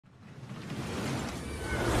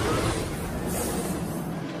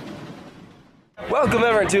Welcome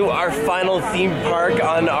everyone to our final theme park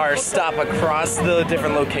on our stop across the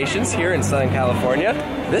different locations here in Southern California.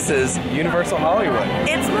 This is Universal Hollywood.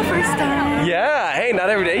 It's my first time. Yeah, hey, not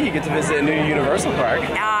every day you get to visit a new Universal park.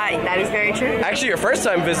 That is very true. Actually, your first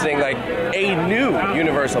time visiting like a new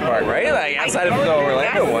Universal park, right? Like outside of the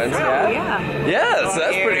Orlando ones. Yeah. Yes,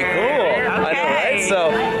 that's pretty cool. Okay. I know, right?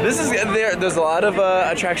 So this is there's a lot of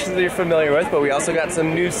attractions that you're familiar with, but we also got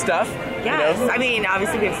some new stuff. Yes, you know? I mean,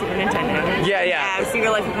 obviously we have Super Nintendo. Yeah.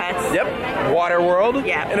 Secret Life of Pets. Yep. Water World.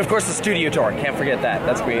 Yeah. And of course the studio tour. Can't forget that.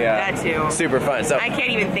 That's gonna be that too. Super fun. So I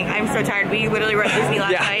can't even think. I'm so tired. We literally were at Disney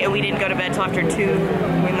last night and we didn't go to bed till after 2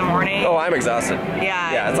 in the morning. Oh, I'm exhausted.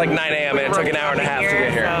 Yeah. Yeah, it's like 9 a.m. and it took an hour and a half to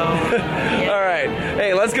get here. So, yeah. All right.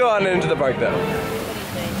 Hey, let's go on into the park though.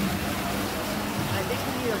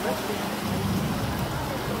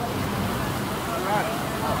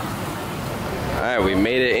 Alright, we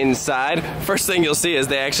made it inside. First thing you'll see is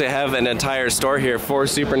they actually have an entire store here for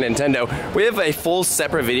Super Nintendo. We have a full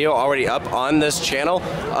separate video already up on this channel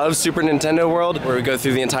of Super Nintendo World where we go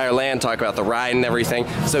through the entire land, talk about the ride and everything.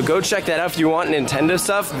 So go check that out if you want Nintendo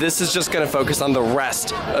stuff. This is just going to focus on the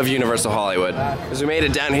rest of Universal Hollywood. As we made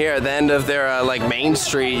it down here at the end of their like main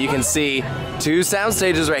street, you can see 2 sound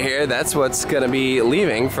stages right here. That's what's going to be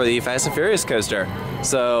leaving for the Fast and Furious coaster.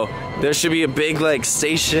 So there should be a big like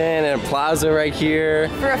station and a plaza right here.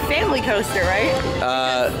 For a family coaster,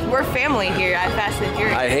 right? We're family here at Fast and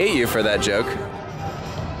Furious. I hate you for that joke.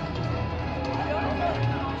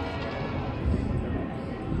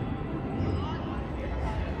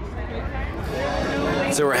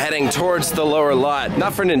 So we're heading towards the lower lot,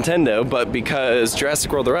 not for Nintendo, but because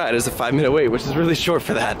Jurassic World the ride is a 5-minute wait, which is really short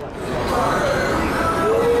for that.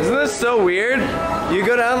 Isn't this so weird? You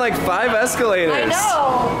go down like 5 escalators. I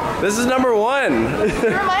know. This is number 1. It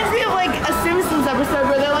reminds me of like a Simpsons episode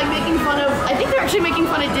where they're like making fun of, I think they're actually making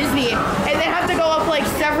fun of Disney, and they have to go up like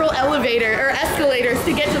several escalators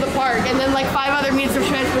to get to the park, and then like 5 other means of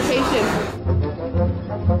transportation.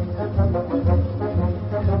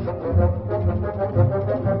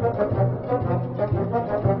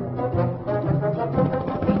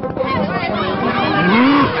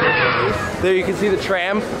 There you can see the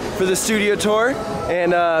tram for the studio tour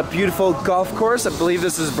and a beautiful golf course. I believe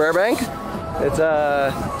this is Burbank. It's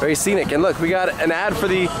very scenic. And look, we got an ad for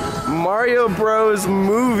the Mario Bros.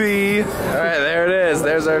 Movie. All right, there it is.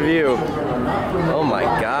 There's our view. Oh my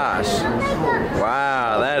gosh.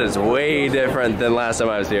 Wow, that is way different than last time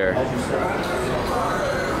I was here.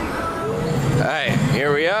 All right,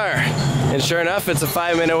 here we are. And sure enough, it's a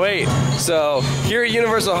 5-minute wait. So here at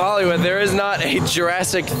Universal Hollywood, there is not a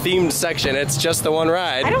Jurassic themed section. It's just the one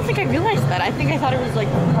ride. I don't think I realized that. I think I thought it was like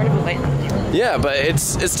part of a land. Yeah, but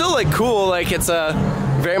it's still like cool. Like it's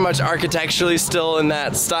very much architecturally still in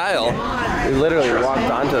that style. We literally walked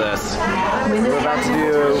onto this. We're about to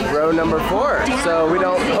do row number 4, so we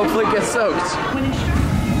don't hopefully get soaked.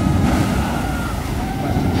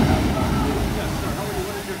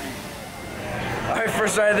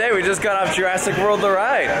 First ride of the day, we just got off Jurassic World the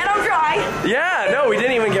ride. And I'm dry. Yeah, no, we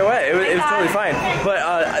didn't even get wet. It was totally fine. But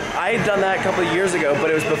I had done that a couple of years ago, but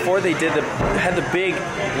it was before they had the big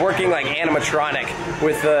working like animatronic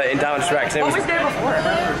with Indominus Rex. What was there before?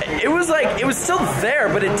 It was still there,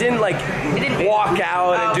 but it didn't walk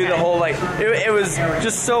out and do the whole like. It was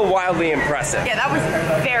just so wildly impressive. Yeah, that was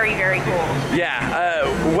very, very cool. Yeah,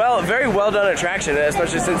 very well done attraction,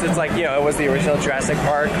 especially since it's like, you know, it was the original Jurassic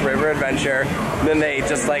Park River Adventure. And then they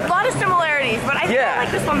just like a lot of similarities, but I think I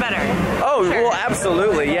like this one better. Oh, sure. Well,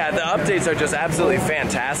 absolutely. Yeah, the updates are just absolutely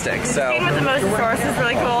fantastic. So the scene with the Mosasaurus is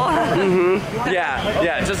really cool.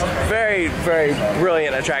 Yeah, just very, very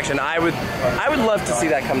brilliant attraction. I would love to see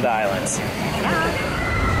that come to Islands. Yeah.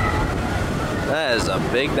 That is a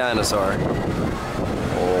big dinosaur.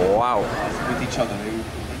 Wow. With each other, they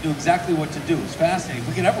knew exactly what to do. It's fascinating. If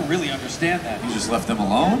we could ever really understand that. You just left them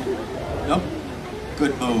alone? Nope.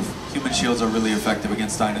 Good move. Human shields are really effective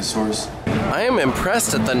against dinosaurs. I am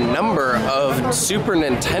impressed at the number of Super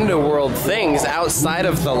Nintendo World things outside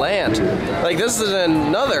of the land. Like, this is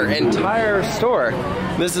another entire store.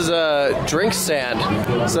 This is a drink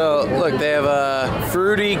stand. So, look, they have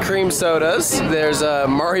fruity cream sodas. There's a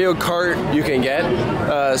Mario Kart you can get.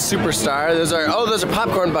 Superstar. Those are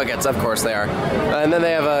popcorn buckets. Of course they are. And then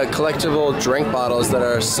they have collectible drink bottles that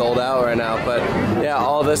are sold out right now. But, yeah,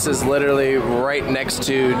 all this is literally right next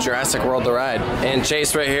to Jurassic World the ride. And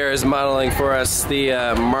Chase right here is modeling for us the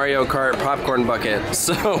Mario Kart popcorn bucket.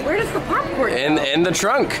 So where does the popcorn go? In the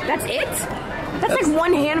trunk. That's it? That's like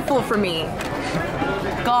one handful for me.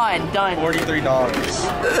 Gone. Done. $43.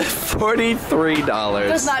 $43.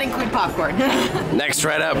 Does not include popcorn. Next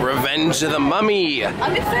ride up, Revenge of the Mummy.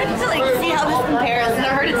 I'm excited to like see how this compares, and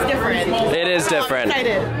I heard it's different. It is different. I'm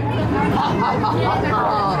excited.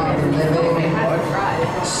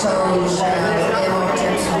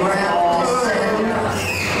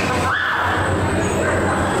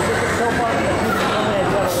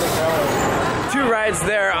 Two rides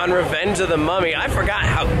there on Revenge of the Mummy. I forgot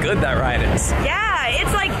how good that ride is. Yeah,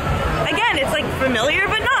 it's like, again, it's like familiar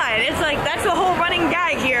but not. It's like, that's the whole running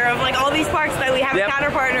gag here of like all these parks that we have a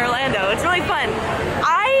counterpart in Orlando. It's really fun.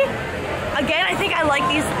 I think I like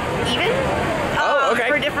these even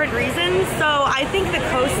for different reasons. So I think the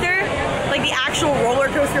coaster, like the actual roller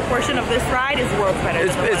coaster portion of this ride is worlds better.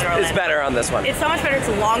 It's better on this one. It's so much better. It's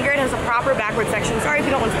longer. It has a proper backward section. Sorry if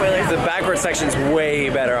you don't want spoilers. The backward section's way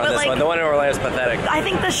better on this one. The one in Orlando is pathetic. I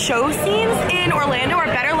think the show scenes in Orlando are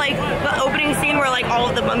better. Like the opening scene where like all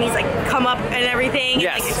of the mummies like come up and everything.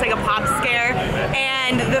 Yes. It's like a pop scare.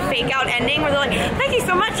 And the fake out ending where they're like, thank you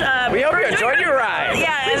so much. We hope you enjoyed your ride.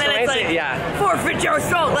 Yeah, and then it's like, forfeit your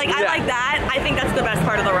soul. Like I like that. I think that's the best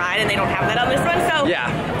part of the ride, and they don't have that on this one. So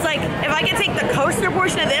it's like if I could take the coaster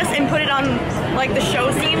portion of this and put it on like the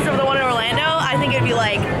show scenes of the one in Orlando, I think it'd be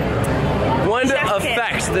like one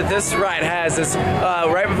effect that this ride has is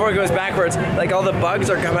right before it goes backwards, like all the bugs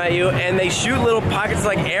are coming at you and they shoot little pockets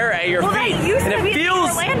like air at your feet. That used and to be in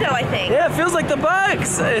Orlando, I think. Yeah, it feels like the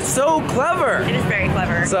bugs. It's so clever. It is very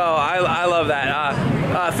clever. So I love that.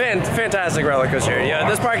 Fantastic roller coaster. Yeah,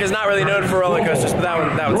 this park is not really known for roller coasters, but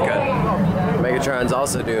that one's good. Megatron's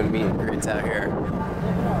also doing meet and greets out here.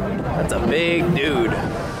 That's a big dude.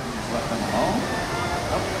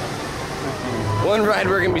 One ride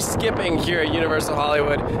we're gonna be skipping here at Universal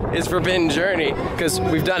Hollywood is Forbidden Journey, because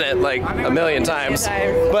we've done it like a million times.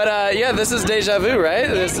 But yeah, this is Deja Vu, right?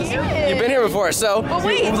 You've been here before, so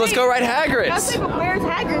let's go ride Hagrid's. Where's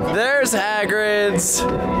Hagrid's? There's Hagrid's.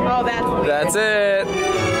 Oh, that's it.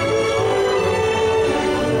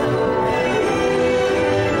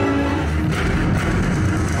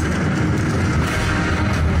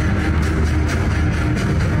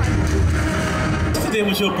 Today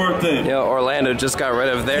was your birthday. Orlando just got rid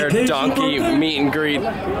of their donkey meet and greet,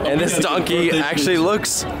 and this donkey actually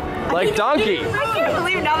looks like Donkey. I can't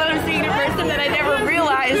believe now that I'm seeing it in person that I never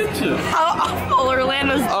realized how awful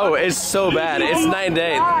Orlando's. Oh, it's so bad. It's night and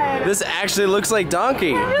day. This actually looks like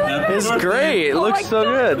Donkey. It's great. It looks so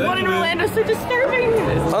good. The one in Orlando's so disturbing.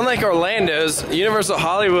 Unlike Orlando's, Universal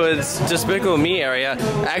Hollywood's Despicable Me area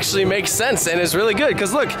actually makes sense and is really good,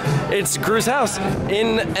 because look, it's Gru's house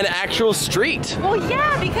in an actual street. Well,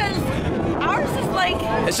 yeah, because ours is like...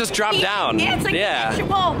 It's just dropped down. Yeah, it's like...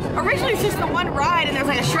 Well, originally it's just the one ride, and there's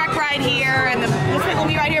like a Shrek ride here, and the Despicable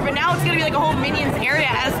Me ride here, but now it's going to be like a whole Minions area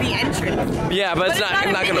as the entrance. Yeah, but it's not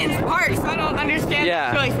a going to... Minions park, so I don't understand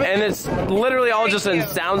the choice. And it's literally all just in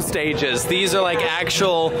sound stages. These are like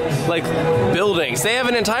actual, like, buildings. They have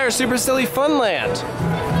an entire Super Silly Funland.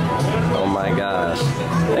 Oh my gosh.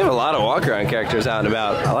 They have a lot of walk-around characters out and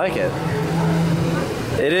about. I like it.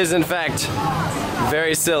 It is, in fact,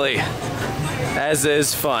 very silly, as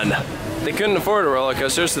is fun. They couldn't afford a roller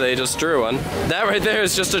coaster, so they just drew one. That right there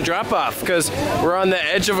is just a drop-off, because we're on the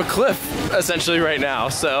edge of a cliff, essentially, right now.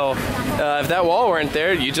 So if that wall weren't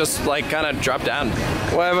there, you just, like, kind of drop down.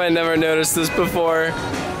 Why have I never noticed this before?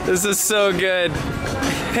 This is so good.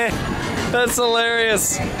 That's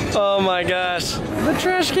hilarious. Oh my gosh. The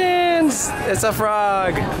trash cans. It's a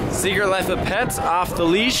frog. Secret Life of Pets off the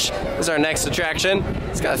leash is our next attraction.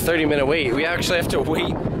 It's got a 30-minute wait. We actually have to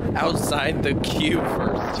wait outside the queue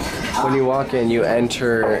first. When you walk in, you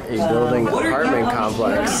enter a building apartment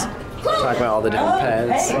complex. Talking about all the different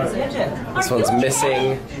pets. This one's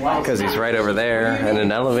missing because he's right over there in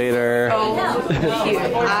an elevator. Oh, cute.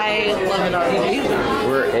 I love it already.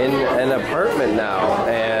 We're in an apartment now,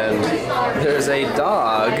 and there's a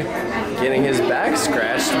dog getting his back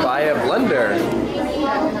scratched by a blender.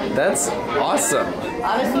 That's awesome.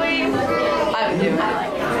 Honestly, I would do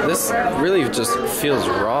that. This really just feels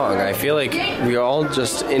wrong. I feel like we're all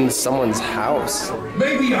just in someone's house.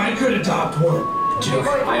 Maybe I could adopt one. Duke,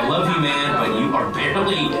 I love you, man, but you are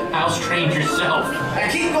barely house-trained yourself. Now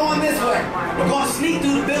keep going this way. We're going to sneak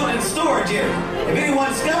through the building storage area. If anyone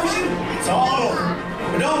discovers you, it's all over.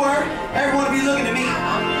 But don't worry, everyone will be looking at me.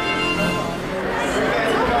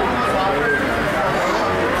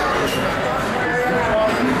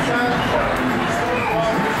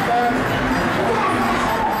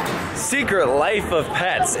 Secret Life of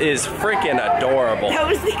Pets is freaking adorable. That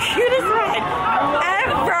was the cutest ride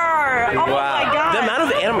ever. Oh wow. my god. The amount of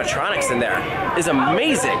animatronics in there is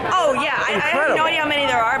amazing. Oh yeah, I have no idea how many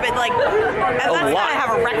there are, but like that's gotta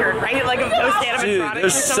have a record, right? Like of those animatronics. Dude,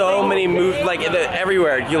 there's so many moves, like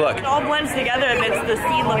everywhere you look. It all blends together and makes the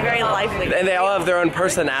scene look very lively. And they all have their own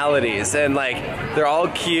personalities, and like they're all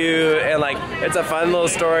cute, and like it's a fun little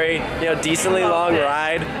story. You know, decently long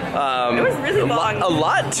ride. It was really long. A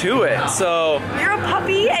lot to it. So you're a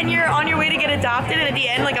puppy and you're on your way to get adopted, and at the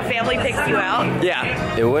end, like a family picks you out.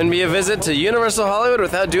 Yeah, it wouldn't be a visit to Universal Hollywood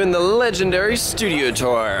without doing the legendary studio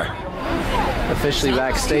tour. Officially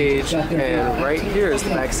backstage, and right here is the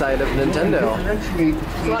backside of Nintendo.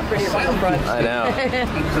 It's a lot prettier from the front. I know.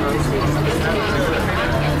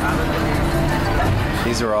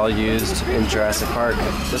 These are all used in Jurassic Park.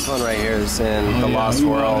 This one right here is in The Lost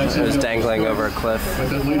World. It was dangling over a cliff.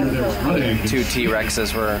 2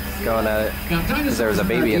 T-Rexes were going at it because there was a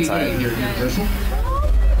baby inside.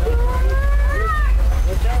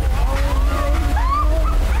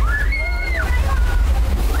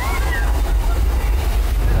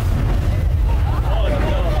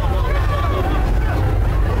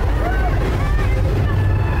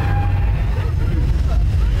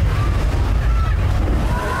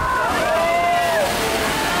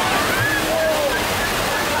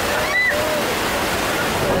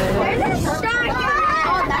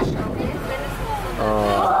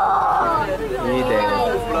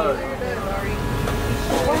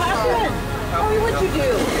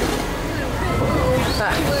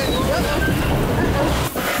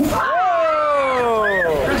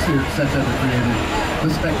 Sets ever created. The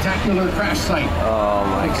spectacular crash site. Oh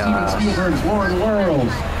my god. Steven Spielberg's War of the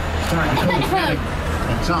Worlds. Starring Tony Bennett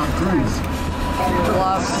and Tom Cruise.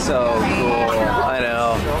 So cool. I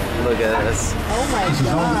know. Look at this. Oh my god. This is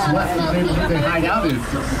all that's left of the neighborhood they hide out in.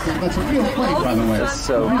 That's a real plane, by the way. That's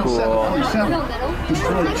so cool. Is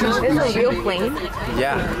it a real plane?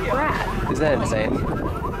 Yeah. Isn't that insane?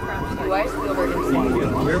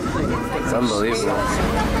 It's unbelievable.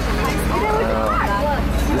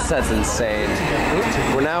 This set's insane.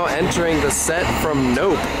 We're now entering the set from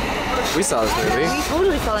Nope. We saw this movie. We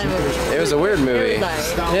totally saw that movie. It was a weird movie.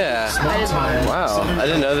 Yeah. Wow. I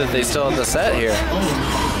didn't know that they still have the set here.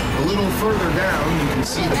 A little further down, you can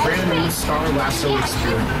see the brand new Star Lasso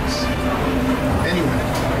experience. Anyway,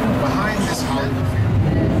 behind this Hollywood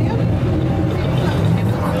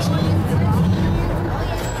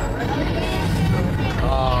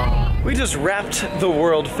We just wrapped the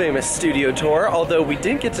world-famous studio tour, although we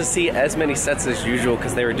didn't get to see as many sets as usual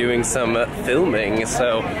because they were doing some filming,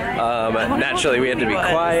 so naturally we had to be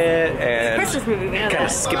quiet and kind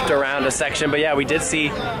of skipped around a section. But yeah, we did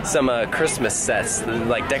see some Christmas sets,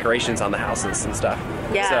 like decorations on the houses and stuff.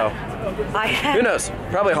 Yeah. So who knows?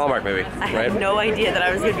 Probably a Hallmark movie, I had no idea that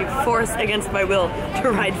I was going to be forced against my will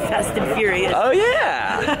to ride Fast and Furious. Oh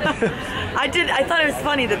yeah! I thought it was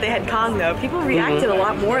funny that they had Kong though. People reacted a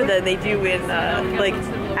lot more than they do in like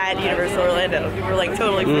at Universal Orlando. People were like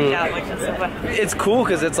totally freaked out. Like that's so fun. It's cool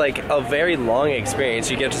because it's like a very long experience.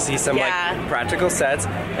 You get to see some like practical sets,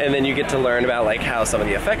 and then you get to learn about like how some of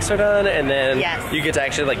the effects are done, and then you get to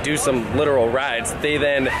actually like do some literal rides. They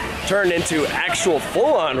then turn into actual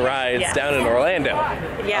full-on rides down in Orlando.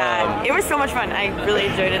 Yeah, it was so much fun. I really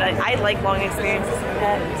enjoyed it. I like long experiences like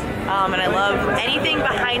that. And I love anything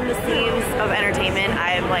behind the scenes of entertainment.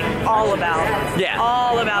 I am like all about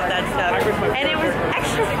that stuff. And it was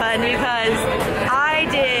extra fun because I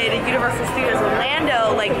did Universal Studios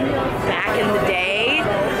Orlando like back in the day,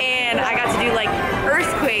 and I got to do like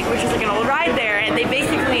Earthquake, which is like an old ride there, and they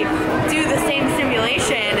basically do the same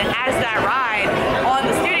simulation as that ride on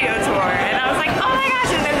the studio tour. And I was like, oh my gosh!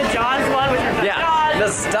 And then the Jaws one, which was Jaws.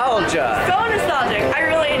 Nostalgia. So nostalgic. I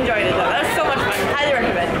really enjoyed it though. That was so much fun. Highly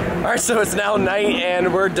recommend. Alright, so it's now night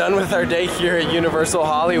and we're done with our day here at Universal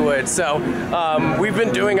Hollywood. So we've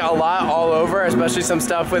been doing a lot all over, especially some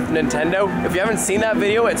stuff with Nintendo. If you haven't seen that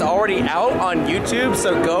video, it's already out on YouTube,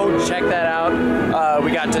 so go check that out.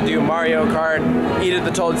 We got to do Mario Kart, eat at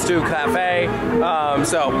the Toadstool Cafe,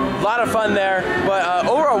 so a lot of fun there. But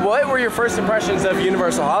overall, what were your first impressions of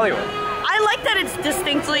Universal Hollywood? I like that it's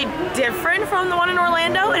distinctly different from the one in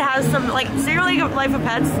Orlando. It has some, like, Secret Life of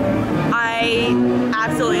Pets, I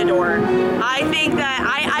absolutely adore. I think that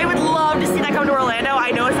I would love to see that come to Orlando.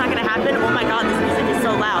 I know it's not going to happen. Oh my god, this music is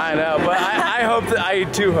so loud. I know, but I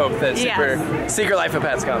do hope that Secret Life of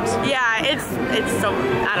Pets comes. Yeah, it's so,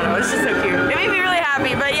 I don't know, it's just so cute. It made me really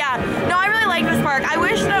happy, but yeah. No, I really like this park. I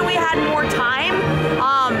wish that we had more time.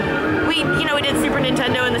 We did Super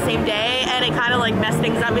Nintendo in the same day, and it kind of like messed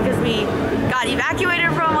things up because we got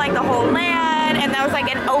evacuated from like the whole land, line, and that was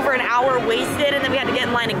like over an hour wasted, and then we had to get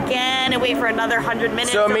in line again and wait for another 100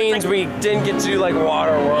 minutes. So it means like, we didn't get to do like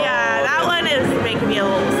Water World. Yeah, that one is making me a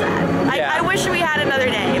little sad. Yeah. I wish we had another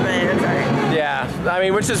day, but it's alright. Yeah, I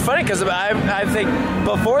mean, which is funny because I think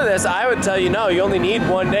before this, I would tell you, no, you only need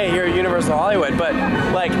one day here at Universal Hollywood. But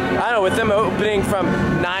like, I don't know, with them opening from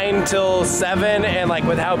 9 till 7 and like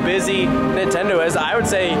with how busy Nintendo is, I would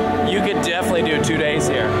say you could definitely do 2 days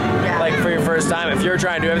here. Yeah. Like for your first time, if you're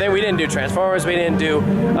trying to do everything. We didn't do Transformers, we didn't do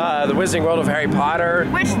the Wizarding World of Harry Potter.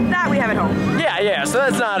 Which, that we have at home. Yeah, so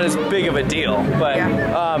that's not as big of a deal.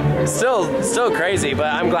 But still crazy. But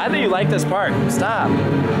I'm glad that you like this park. Stop.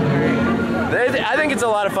 I think it's a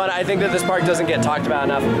lot of fun. I think that this park doesn't get talked about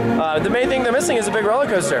enough. The main thing they're missing is a big roller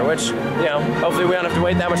coaster, which, you know, hopefully we don't have to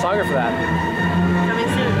wait that much longer for that. Coming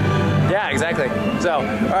soon. Yeah, exactly. So, all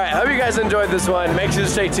right, hope you guys enjoyed this one. Make sure to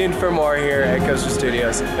stay tuned for more here at Coaster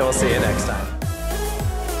Studios, and we'll see you next time.